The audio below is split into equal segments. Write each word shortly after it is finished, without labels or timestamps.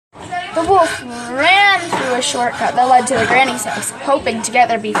The wolf ran through a shortcut that led to the granny's house, hoping to get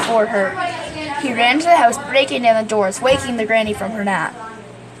there before her. He ran to the house, breaking down the doors, waking the granny from her nap.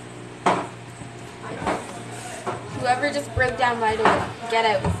 Whoever just broke down my door, get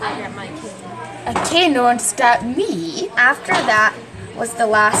out before I get my cane. A cane no one to stop me. After that was the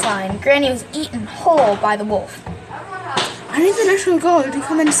last line. Granny was eaten whole by the wolf. I knew the little girl to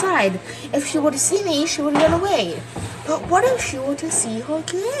come inside. If she were to see me, she would run away. But what if she were to see her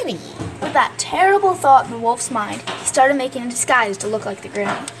granny? With that terrible thought in the wolf's mind, he started making a disguise to look like the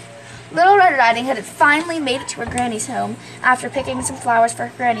granny. Little Red Riding Hood had finally made it to her granny's home after picking some flowers for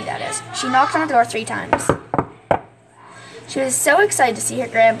her granny, that is. She knocked on the door 3 times. She was so excited to see her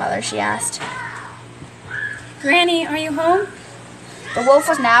grandmother, she asked, Granny, are you home? The wolf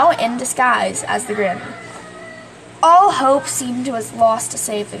was now in disguise as the granny. All hope seemed to have lost to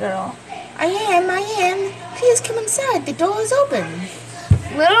save the girl. I am. Please come inside. The door is open.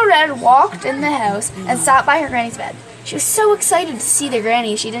 Little Red walked in the house and sat by her granny's bed. She was so excited to see the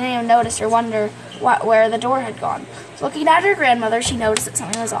granny, she didn't even notice or wonder where the door had gone. Looking at her grandmother, she noticed that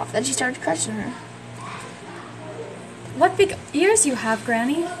something was off. Then she started questioning her. What big ears you have,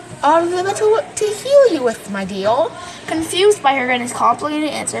 Granny. Are they better to heal you with, my dear? Confused by her granny's complicated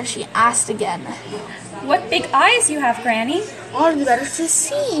answer, she asked again. What big eyes you have, Granny. Are they better to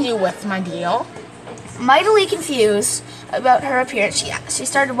see you with, my dear? Mightily confused about her appearance, she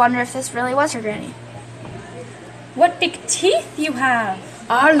started wondering if this really was her granny. What big teeth you have.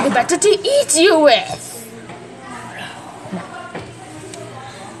 Are they better to eat you with?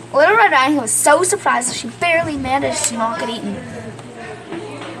 Little Red Riding Hood was so surprised that she barely managed to not get eaten.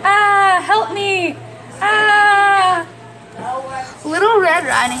 Ah, help me! Ah! Little Red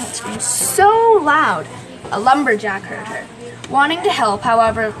Riding Hood screamed so loud, a lumberjack heard her. Wanting to help,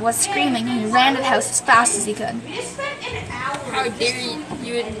 however, was screaming, and he ran to the house as fast as he could. How dare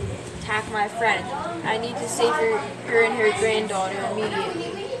you attack my friend? I need to save her and her granddaughter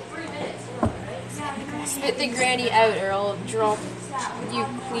immediately. Spit the granny out or I'll drop you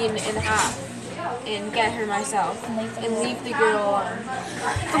clean in half and get her myself and leave the girl alone.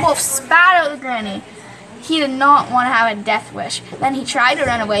 The wolf spat out the granny. He did not want to have a death wish. Then he tried to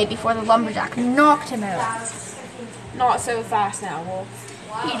run away before the lumberjack knocked him out. Not so fast now, wolf.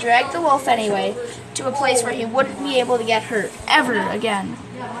 He dragged the wolf anyway to a place where he wouldn't be able to get hurt ever again.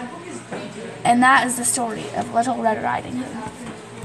 And that is the story of Little Red Riding Hood.